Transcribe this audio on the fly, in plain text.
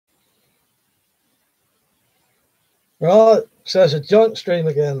Right, so it's a joint stream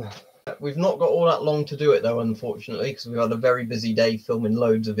again. We've not got all that long to do it though, unfortunately, because we've had a very busy day filming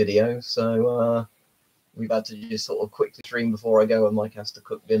loads of videos. So we've had to just sort of quickly stream before I go, and Mike has to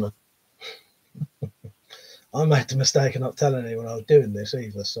cook dinner. I made the mistake of not telling anyone I was doing this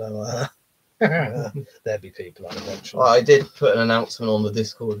either, so there'd be people on eventually. Well, I did put an announcement on the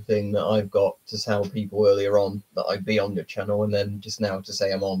Discord thing that I've got to tell people earlier on that I'd be on your channel, and then just now to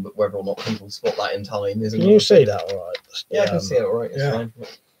say I'm on, but whether or not people spot that in time isn't. Can you see that all right? Yeah, I can see it all right. It's fine.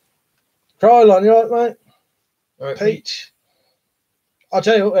 Krylon, you all right, mate? All right, Peach. I'll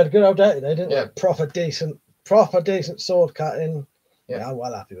tell you what, we had a good old day today, didn't we? Yeah. Proper decent sword cutting. Yeah, I'm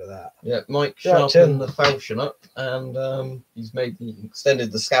well happy with that. Yeah, Mike sharpened the falchion up, and he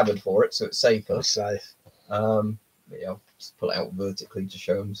extended the scabbard for it, so it's safer. It's safe. But yeah, I'll just pull it out vertically to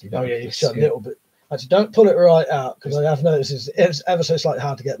show them. So you you shut a little bit. Actually, don't pull it right out, because I have noticed it's ever so slightly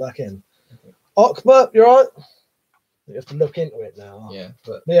hard to get back in. Ockbert, you all right? You have to look into it now. Yeah,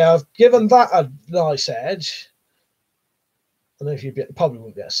 but yeah, I've given that a nice edge. I don't know if you probably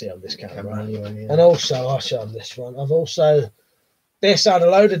wouldn't be able to see on this camera anyway. Yeah. And also, I'll show on this one. I've also this had a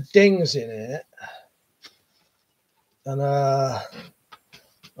load of dings in it, and I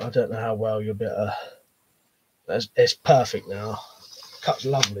don't know how well you'll be able to. It's perfect now. Cuts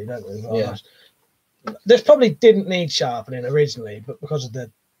lovely, don't it? Yeah. This probably didn't need sharpening originally, but because of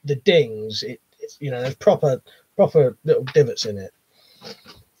the dings, there's proper little divots in it.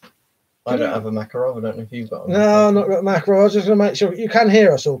 I don't have a Makarov. I don't know if you've got one. No, not got a Makarov. I was just going to make sure you can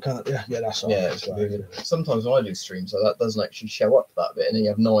hear us all, can't you? Yeah, that's all. Yeah, it's right. Sometimes when I do streams, so that doesn't actually show up that bit, and then you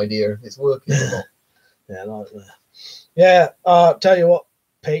have no idea if it's working or not. Yeah, like that. Yeah, tell you what,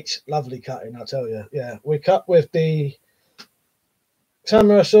 Peach, lovely cutting, I'll tell you. Yeah, we cut with the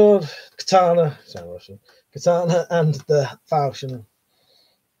samurai sword, katana, and the falchion.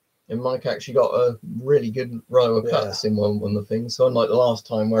 And Mike actually got a really good row of cuts in one of the things. So unlike the last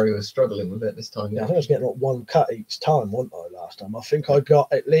time where he was struggling with it, this time. Yeah, I think I was getting like one cut each time, wasn't I, last time? I think I got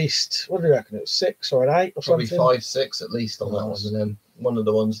at least, what do you reckon, it was 6 or an 8 or probably something? Probably 5, 6 at least on that one. And then one of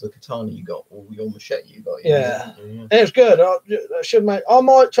the ones, the katana you got, or your machete you got. Yeah, it was good. I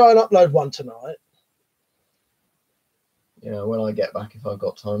might try and upload one tonight. Yeah, when I get back, if I've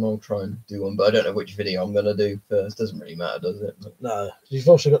got time, I'll try and do one. But I don't know which video I'm going to do first. Doesn't really matter, does it? But no. You've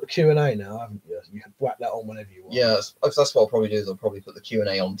also got the Q&A now, haven't you? You can whack that on whenever you want. Yeah, that's what I'll probably do. Is I'll probably put the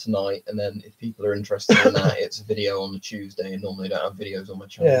Q&A on tonight. And then if people are interested in that, it's a video on the Tuesday. And normally I don't have videos on my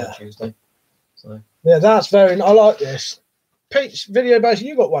channel on Tuesday. So yeah, that's very... I like this. Pete's video base,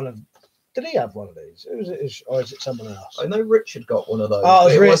 you got one of... Did he have one of these? Or is it someone else? I know Richard got one of those. Oh,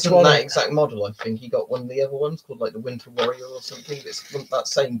 it wasn't that exact model. I think he got one of the other ones called like the Winter Warrior or something. It's that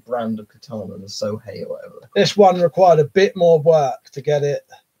same brand of katana, the Sohei or whatever. This one required a bit more work to get it,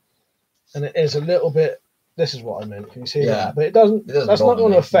 and it is a little bit. This is what I meant. Can you see that? But it doesn't. That's not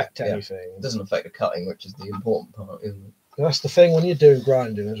going to affect anything. It doesn't affect the cutting, which is the important part, isn't it? That's the thing when you're doing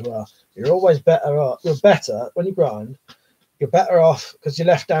grinding as well. You're always better off. You're better when you grind. You're better off because you're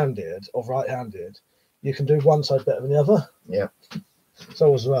left-handed or right-handed. You can do one side better than the other. Yeah. So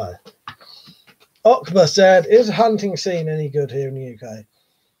was I. Okba said, "Is the hunting scene any good here in the UK?"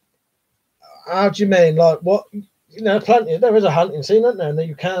 How do you mean? Like what? You know, plenty. There is a hunting scene, isn't there? And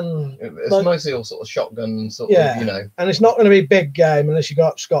you can. It's mostly all sort of shotgun and sort of, you know. And it's not going to be big game unless you go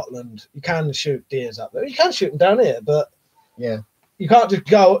up Scotland. You can shoot deers up there. You can shoot them down here, but yeah. You can't just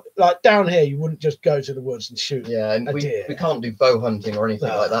go, like down here, you wouldn't just go to the woods and shoot and a deer. We can't do bow hunting or anything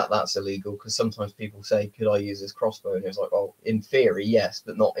like that. That's illegal because sometimes people say, could I use this crossbow? And it's like, well, in theory, yes,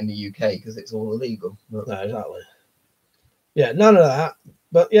 but not in the UK because it's all illegal. No, exactly. Yeah, none of that.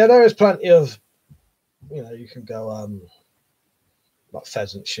 But yeah, there is plenty of, you can go like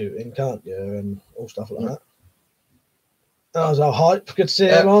pheasant shooting, can't you? And all stuff like that. That was our hype. Good to see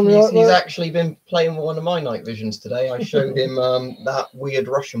him on. He's actually been playing with one of my night visions today. I showed him that weird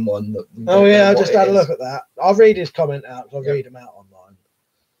Russian one. I just had a look at that. I'll read his comment out because I read him out online.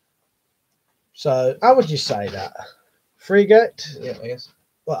 So, how would you say that? Frigate? Yeah, I guess.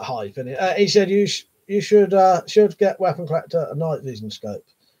 What hype, isn't it? He said you should get WeaponCollector a night vision scope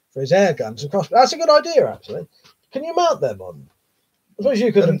for his air guns and crossbows. That's a good idea, actually. Can you mount them on? I suppose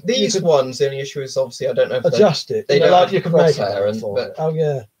you could. These ones, the only issue is obviously I don't know if adjust it. They don't like you can make it but, oh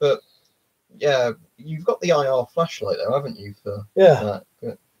yeah. But yeah, you've got the IR flashlight though, haven't you? For that.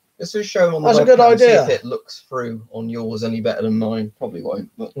 Let's just show them on the That's webcam, a good idea. see if it looks through on yours any better than mine. Probably won't.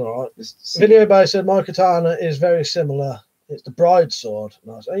 But all right. Video by said my katana is very similar. It's the bride sword.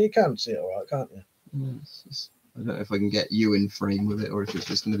 Nice. Oh, you can see it all right, can't you? I don't know if I can get you in frame with it or if it's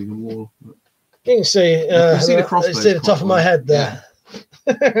just going to be the wall. But you can see. You can see the crossbow. See the top of my head there.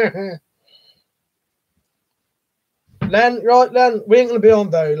 Yeah. Len, right, Len, we ain't going to be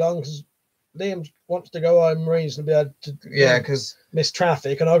on very long because Liam wants to go home reasonably to because miss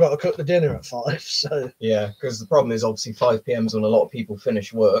traffic, and I got to cook the dinner at 5. So because the problem is obviously 5 p.m.'s when a lot of people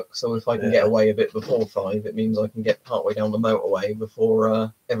finish work. So if I can get away a bit before 5, it means I can get partway down the motorway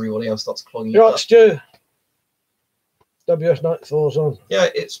before everybody else starts clogging you're it right, up. Stu. WS94's on. Yeah,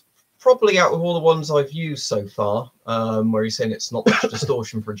 it's probably out of all the ones I've used so far, where he's saying it's not much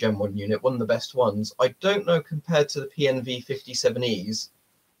distortion for a Gen 1 unit, one of the best ones. I don't know compared to the PNV 57Es,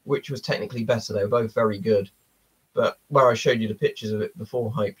 which was technically better. They were both very good. But where I showed you the pictures of it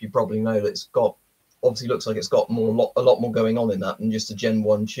before hype, you probably know that it's got, obviously looks like it's got a lot more going on in that than just a Gen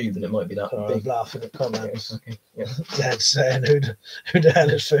 1 tube, and it might be that Sorry, big. I was laughing at comments. Okay. Yeah. Dad saying, who the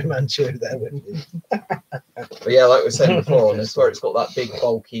hell is Fu Manchu there with you? But yeah, like we were saying before, on this, where it's got that big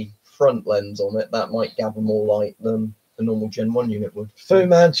bulky front lens on it, that might gather more light than the normal Gen 1 unit would. Fu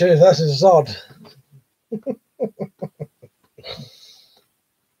Manchu, that's a Zod.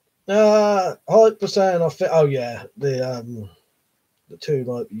 Hype was saying oh yeah, the two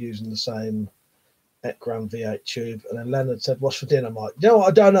might be using the same Ekram V8 tube, and then Leonard said, "What's for dinner, Mike?" You know what?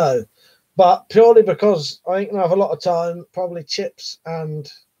 I don't know, but purely because I ain't gonna have a lot of time, probably chips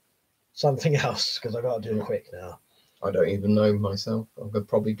and something else because I got to do it quick now. I don't even know myself. I'm gonna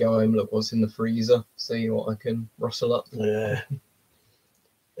probably go home, look what's in the freezer, see what I can rustle up. Yeah,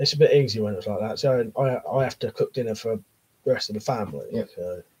 it's a bit easy when it's like that. So I have to cook dinner for the rest of the family. Yep.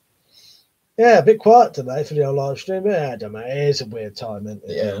 So. Yeah, a bit quiet today for the old live stream. Yeah, I don't know. It is a weird time, isn't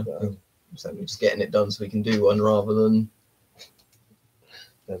it? Yeah. But, So we're just getting it done so we can do one rather than.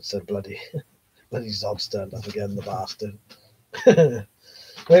 that's a bloody Zod's turned up again, the bastard.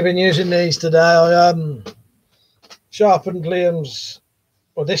 We've been using these today. I sharpened Liam's.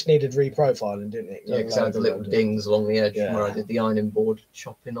 Well, this needed reprofiling, didn't it? Yeah, because I had the little dings along the edge where I did the ironing board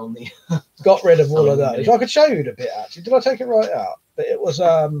chopping on the. Got rid of all of those. I could show you the bit actually. Did I take it right out? But it was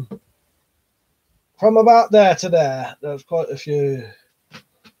from about there to there. There was quite a few.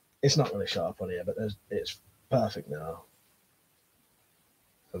 It's not really sharp on here, but it's perfect now.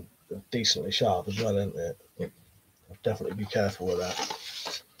 Decently sharp as well, isn't it? Yep. I'll definitely be careful with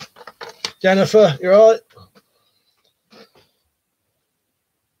that. Jennifer, you all right?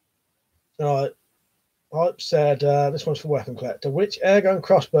 All right. Hype said, this one's for WeaponCollector. Which airgun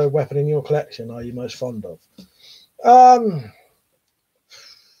crossbow weapon in your collection are you most fond of?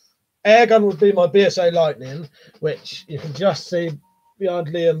 Airgun would be my BSA Lightning, which you can just see behind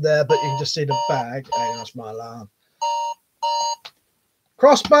Liam there, but you can just see the bag. Hey, that's my alarm.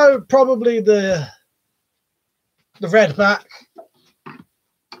 Crossbow, probably the red back.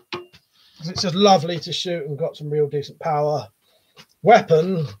 It's just lovely to shoot and got some real decent power.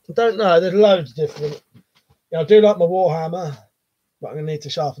 Weapon, I don't know. There's loads different. Yeah, I do like my Warhammer, but I'm going to need to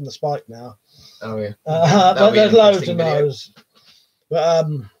sharpen the spike now. Oh, yeah. But there's loads of those. But,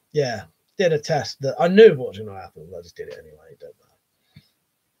 yeah, did a test that I knew what was going to happen. I just did it anyway. Don't know.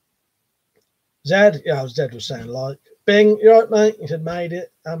 Zed, yeah, Zed was saying like, Bing, you right, mate? He said, made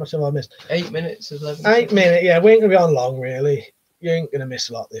it. How much have I missed? 8 minutes, 11. 8 minutes, yeah. We ain't going to be on long, really. You ain't going to miss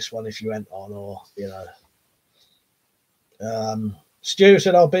a lot this one if you went on, or, you know. Stu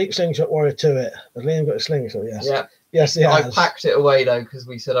said, I'll beat Slingshot Warrior to it. Has Liam got a slingshot? Yes. Yeah. Yes, he I has. packed it away, though, because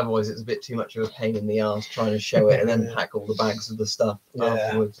we said otherwise it's a bit too much of a pain in the arse trying to show it and then pack all the bags of the stuff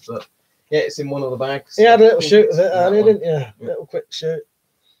afterwards. But, yeah, it's in one of the bags. You had a little shoot of it earlier, didn't you? Yeah. Little quick shoot.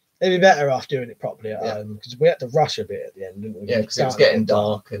 It'd be better off doing it properly at home because we had to rush a bit at the end, didn't we? Yeah, because it was getting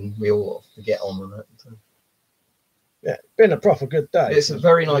dark and we all have to get on with it. So. Yeah, been a proper good day. It's a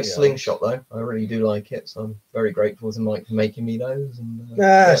very nice slingshot, though. I really do like it, so I'm very grateful to Mike for making me those. And,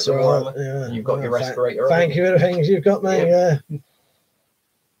 that's all right. Yeah. You've got your respirator. Thank you for the things you've got, mate. Yeah.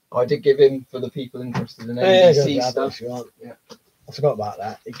 I did give him for the people interested in NBC stuff. Yeah. I forgot about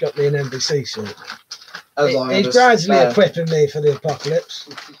that. He got me an NBC suit. He's gradually equipping me for the apocalypse.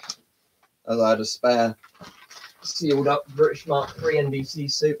 As I had a spare sealed up British Mark III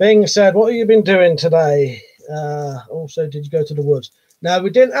NBC suit. Bing said, what have you been doing today? Also, did you go to the woods? No, we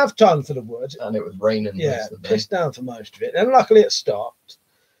didn't have time for the woods. And it was raining. Yeah, pissed down for most of it. And luckily it stopped.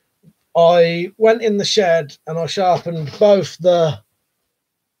 I went in the shed and I sharpened both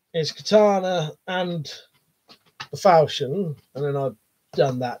his katana and the falchion. And then I've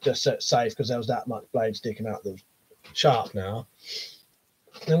done that just so it's safe because there was that much blade sticking out that was sharp now.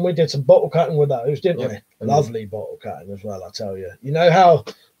 And we did some bottle cutting with those, didn't we? Lovely bottle cutting as well, I tell you. You know how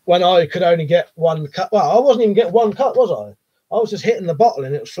when I could only get one cut, well, I wasn't even getting one cut, was I? I was just hitting the bottle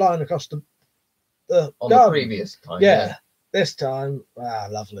and it was flying across the the previous time. Yeah. This time,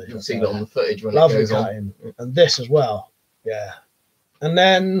 lovely. You'll see that on the footage when lovely it goes cutting. On. And this as well. Yeah. And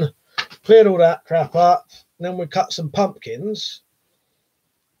then cleared all that crap up, And then we cut some pumpkins.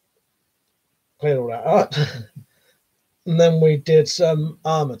 Cleared all that up. And then we did some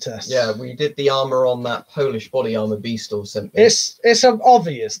armor tests. Yeah, we did the armor on that Polish body armor B-store sent me. It's an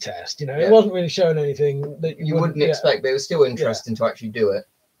obvious test, you know. It wasn't really showing anything that you wouldn't expect, but it was still interesting to actually do it.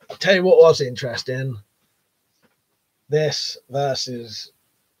 I'll tell you what was interesting. This versus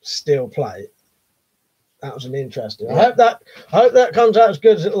steel plate. That was an interesting. I hope that comes out as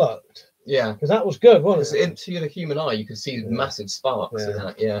good as it looked. Yeah, because that was good, wasn't it? To the human eye, you could see massive sparks in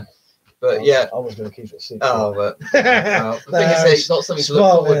that. Yeah. But I was going to keep it a secret. Oh, but the thing is, it's not something to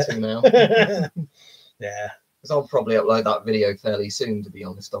look forward to now. Yeah. Because I'll probably upload that video fairly soon, to be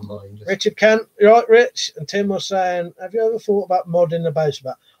honest, on mine. Richard Kent, you're right, Rich. And Tim was saying, have you ever thought about modding the base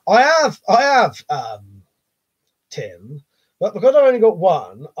map? I have, Tim. But because I've only got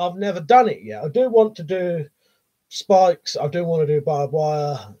one, I've never done it yet. I do want to do spikes. I do want to do barbed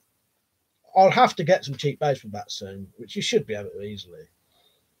wire. I'll have to get some cheap base mats soon, which you should be able to easily.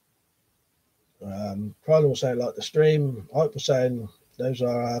 Pride was saying like the stream. Hype was saying those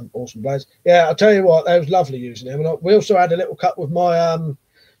are awesome blades. Yeah, I'll tell you what, they was lovely using them. And we also had a little cut with my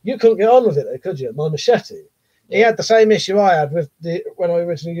you couldn't get on with it though, could you? My machete. Yeah. He had the same issue I had with when I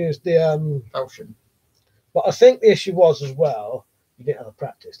originally used the Falchion. But I think the issue was as well, you didn't have a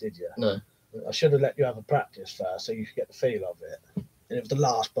practice, did you? No. I should have let you have a practice first so you could get the feel of it. And it was the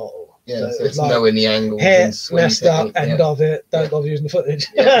last bottle. Yeah, so it's like knowing the angle. Hair messed up, end of it. Don't bother using the footage.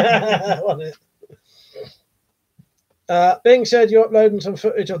 Yeah. Wasn't it? Bing said you're uploading some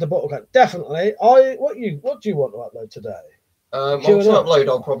footage of the bottle cut. Definitely. What do you want to upload today? I'll probably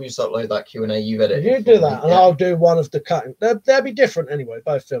just upload that Q&A you've edited. You do that, and I'll do one of the cutting. They'll be different anyway,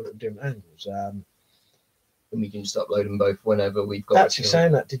 both filmed at different angles. And we can just upload them both whenever we've got. Actually,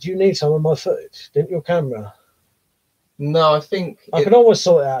 saying that, did you need some of my footage? Didn't your camera? No, I think I can always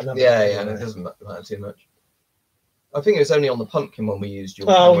sort it out. And it doesn't matter too much. I think it was only on the pumpkin one we used your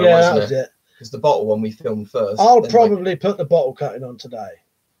camera, wasn't that was it. Because the bottle one we filmed first. I'll probably put the bottle cutting on today.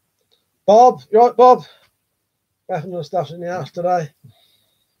 Bob, you right, Bob? Weapons and stuff's in the house today.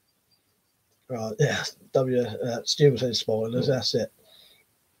 Right, yeah. Stu was in spoilers. That's it.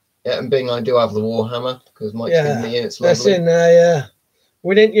 Yeah, and Bing, I do have the Warhammer because Mike's given me it. It's lovely. That's in there. Yeah,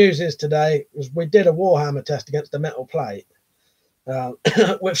 we didn't use this today because we did a Warhammer test against the metal plate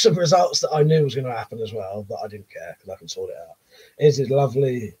with some results that I knew was going to happen as well, but I didn't care because I can sort it out. Is it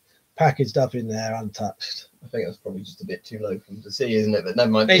lovely? Packaged up in there, untouched. I think that's probably just a bit too low for him to see, isn't it? But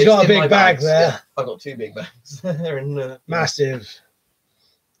never mind. He's got a big bag there. Yeah, I've got 2 big bags. They're in massive.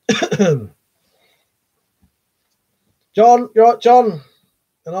 John, you're right, John.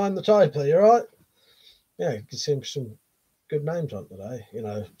 And I'm the typer, you're right. Yeah, you can see some good names on today. You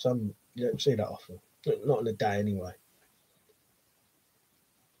know, some you don't see that often. Not in a day anyway.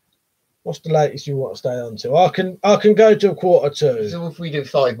 What's the latest you want to stay on to? I can go to 1:45. So if we do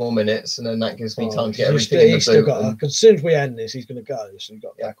 5 more minutes, and then that gives me time to get everything in the boot. Because as soon as we end this, he's going to go. So you've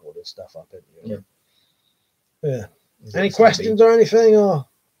got to back all this stuff up, haven't you? Yeah. Any questions or anything? Or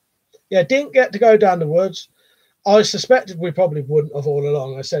didn't get to go down the woods. I suspected we probably wouldn't have all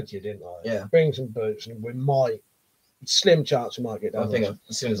along. I said to you, didn't I? Yeah. Bring some boots, and we might. Slim chance we might get down. I think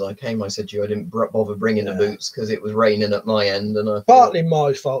as soon as I came, I said to you I didn't bother bringing the boots because it was raining at my end, and partly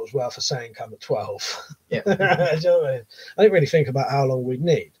my fault as well for saying come at 12. Yeah, do you know what I mean? I didn't really think about how long we'd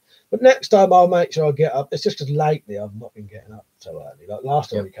need. But next time I'll make sure I get up. It's just because lately I've not been getting up so early. Like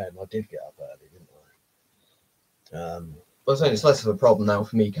last time we came, I did get up early, didn't I? Well, saying it's less of a problem now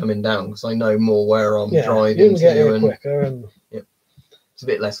for me coming down because I know more where I'm driving. You can get here quicker and. It's a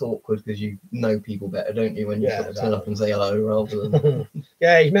bit less awkward because you know people better, don't you, when you sort of turn up and say hello rather than...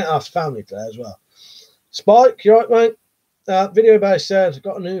 Yeah, he's met our family today as well. Spike, you right, mate? Video base said,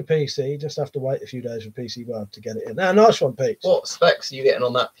 got a new PC, just have to wait a few days for PC World to get it in. Now, nice one, Pete. What specs are you getting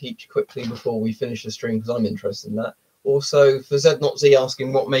on that, Peach, quickly before we finish the stream, because I'm interested in that. Also, for Z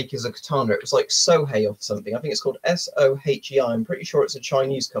asking what make is a katana, it was like Sohei or something. I think it's called Sohei. I'm pretty sure it's a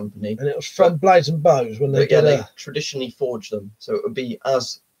Chinese company. And it was from Blades and Bows when they they traditionally forge them. So it would be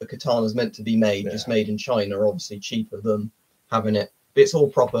as a katana is meant to be made, just made in China, obviously cheaper than having it. But it's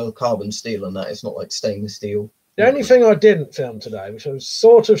all proper carbon steel and that. It's not like stainless steel. The only thing I didn't film today, which I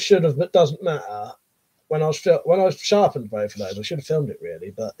sort of should have, but doesn't matter, when I sharpened both of those, I should have filmed it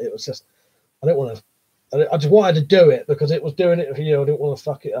really, but it was just, I didn't want to. I just wanted to do it because it was doing it for you. I didn't want to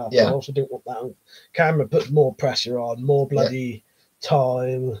fuck it up. Yeah. I also didn't want that on camera puts more pressure on, more bloody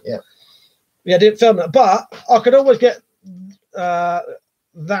time. Yeah. Yeah, I didn't film that. But I could always get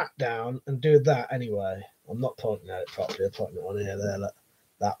that down and do that anyway. I'm not pointing at it properly. I'm pointing it on here, there, look.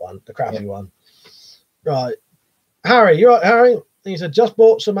 That one, the crappy one. Right. Harry, you right, Harry? He said, just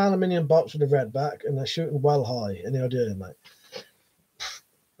bought some aluminium box with a red back and they're shooting well high. Any idea, mate?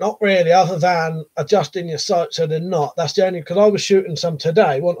 Not really, other than adjusting your sight so they're not. That's the only, because I was shooting some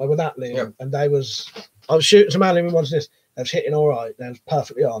today, wasn't I, with that Liam? Yep. And I was shooting some aluminium ones. They was hitting all right. They was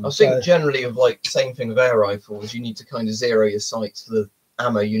perfectly on. I think generally, of like same thing with air rifles, you need to kind of zero your sights to the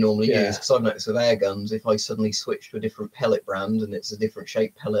ammo you normally use. Because I've noticed with air guns, if I suddenly switch to a different pellet brand and it's a different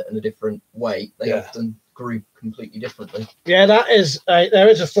shaped pellet and a different weight, they often group completely differently. Yeah, that is there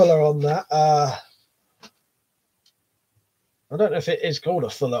is a fuller on that. I don't know if it is called a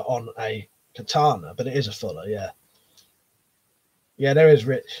fuller on a katana, but it is a fuller, yeah. Yeah, there is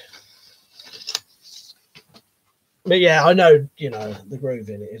Rich. But yeah, I know, you know, the groove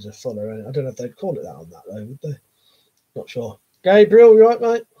in it is a fuller. And I don't know if they'd call it that on that, though, would they? Not sure. Gabriel, you right,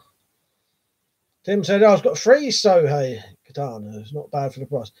 mate? Tim said, I've got 3 Sohei katanas. Not bad for the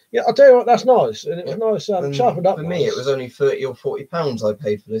price. Yeah, I'll tell you what, that's nice. And it was nice, sharpened up. For me, it was only 30 or 40 pounds I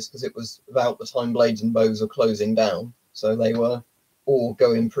paid for this because it was about the time blades and bows are closing down. So they were all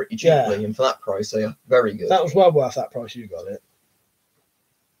going pretty cheaply, and for that price, they are very good. That was well worth that price you got it.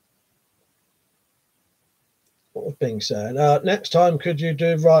 What was Bing saying? Next time, could you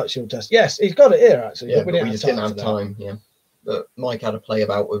do riot shield test? Yes, he's got it here, actually. Yeah, but we just didn't have time, But Mike had to play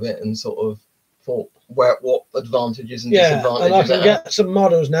about with it and sort of thought what advantages and disadvantages. And I can get some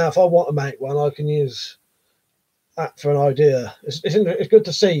models now. If I want to make one, I can use that for an idea. It's good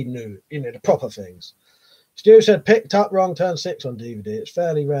to see new, you know, the proper things. Stu said, picked up Wrong Turn 6 on DVD. It's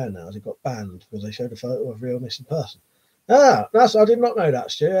fairly rare now as it got banned because they showed a photo of a real missing person. I did not know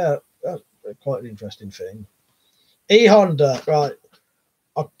that, Stu. Yeah, that's quite an interesting thing. E-Honda, right.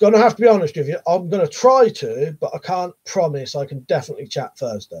 I'm going to have to be honest with you. I'm going to try to, but I can't promise I can definitely chat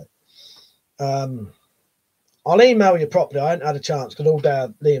Thursday. I'll email you properly. I haven't had a chance because all day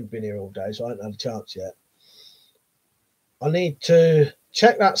Liam's been here all day, so I haven't had a chance yet. I need to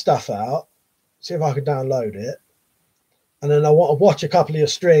check that stuff out. See if I can download it. And then I want to watch a couple of your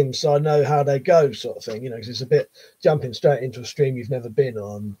streams so I know how they go, sort of thing, you know, because it's a bit jumping straight into a stream you've never been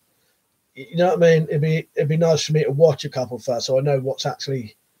on. You know what I mean? It'd be nice for me to watch a couple first so I know what's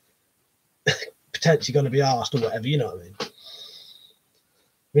actually potentially going to be asked or whatever, you know what I mean?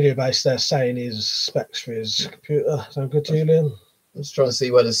 Video base they're saying is specs for his computer. Sound good to you, Liam? I'm just trying to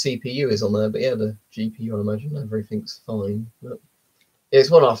see where the CPU is on there, but yeah, the GPU, I imagine everything's fine. But it's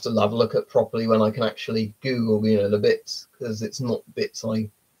one I have to have a look at properly when I can actually Google, you know, the bits, because it's not bits I,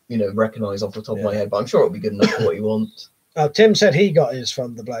 you know, recognise off the top of my head, but I'm sure it'll be good enough for what you want. Tim said he got his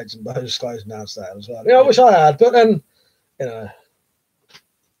from the Blades and Bows closing down sale as well. Yeah, I wish I had, but then, you know,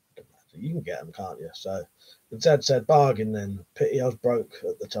 you can get them, can't you? So, Zed said bargain then. Pity I was broke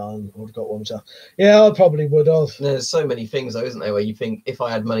at the time. I would have got one myself. Yeah, I probably would have. There's so many things though, isn't there, where you think if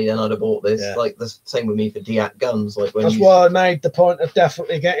I had money then I'd have bought this. Yeah. Like the same with me for Diat guns. Like when that's why I made the point of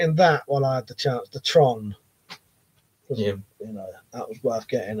definitely getting that while I had the chance. The Tron. Yeah. You know, that was worth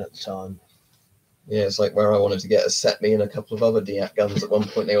getting at the time. Yeah, it's like where I wanted to get a set me and a couple of other Diat guns at one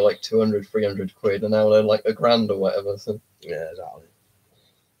point. They were like 200, 300 quid, and now they're like $1,000 or whatever. So yeah, exactly.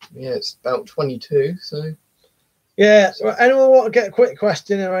 Yeah, it's about 22. So yeah. So, anyone want to get a quick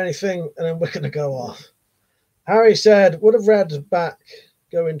question or anything, and then we're going to go off. Harry said, "Would a red back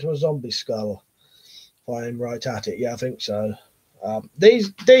go into a zombie skull if I aim right at it?" Yeah, I think so.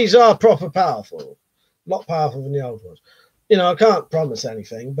 These are proper powerful, a lot powerful than the old ones. You know, I can't promise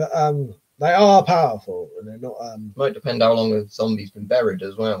anything, but they are powerful, and they're not. Might depend how long a zombie's been buried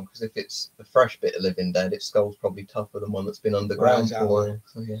as well, because if it's a fresh bit of living dead, its skull's probably tougher than one that's been underground for a while.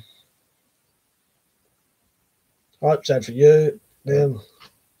 So yeah. Right, said for you, Liam.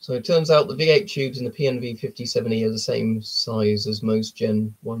 So it turns out the V8 tubes in the PNV 57E are the same size as most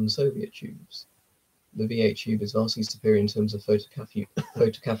Gen 1 Soviet tubes. The V8 tube is vastly superior in terms of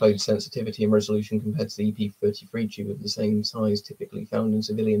photocathode sensitivity and resolution compared to the EP33 tube of the same size typically found in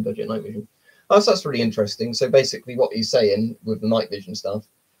civilian budget night vision. Oh, so that's really interesting. So basically what he's saying with the night vision stuff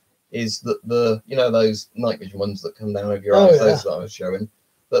is that those night vision ones that come down over your eyes, those that I was showing,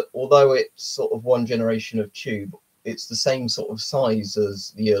 that although it's sort of one generation of tube, it's the same sort of size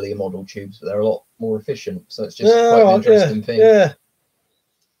as the earlier model tubes, but they're a lot more efficient. So it's just quite an interesting thing. Yeah.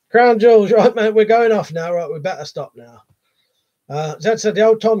 Crown Jewels, right, mate, we're going off now. Right, we better stop now. Zed said the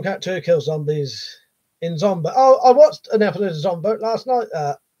old Tomcat 2 kills zombies in Zombie. Oh, I watched an episode of Zombie last night,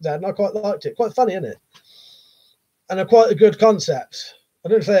 Zed, and I quite liked it. Quite funny, isn't it? And quite a good concept. I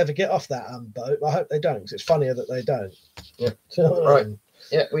don't know if they ever get off that boat, but I hope they don't, because it's funnier that they don't. Yeah. So, right.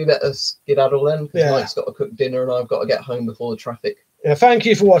 Yeah, we better skedaddle then, because Mike's got to cook dinner and I've got to get home before the traffic. Yeah, thank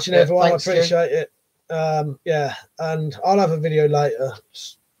you for watching, everyone. Thanks, I appreciate it. Yeah, and I'll have a video later.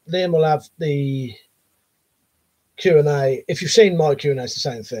 Liam will have the Q&A. If you've seen my Q&A, it's the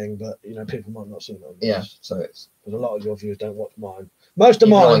same thing, but you know, people might not have seen it. Yeah, so it's because a lot of your viewers don't watch mine. Most of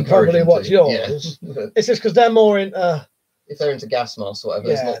Even I mine encourage probably them watch to, yours. yeah. It's just because they're more into. If they're into gas masks or whatever,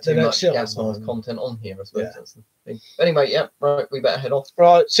 Yeah, there's not they too don't much sit gas on mask mine. content on here, I suppose Yeah. that's the thing. Anyway, yeah, right, we better head off.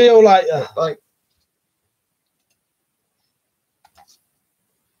 Right, see you all later. Bye.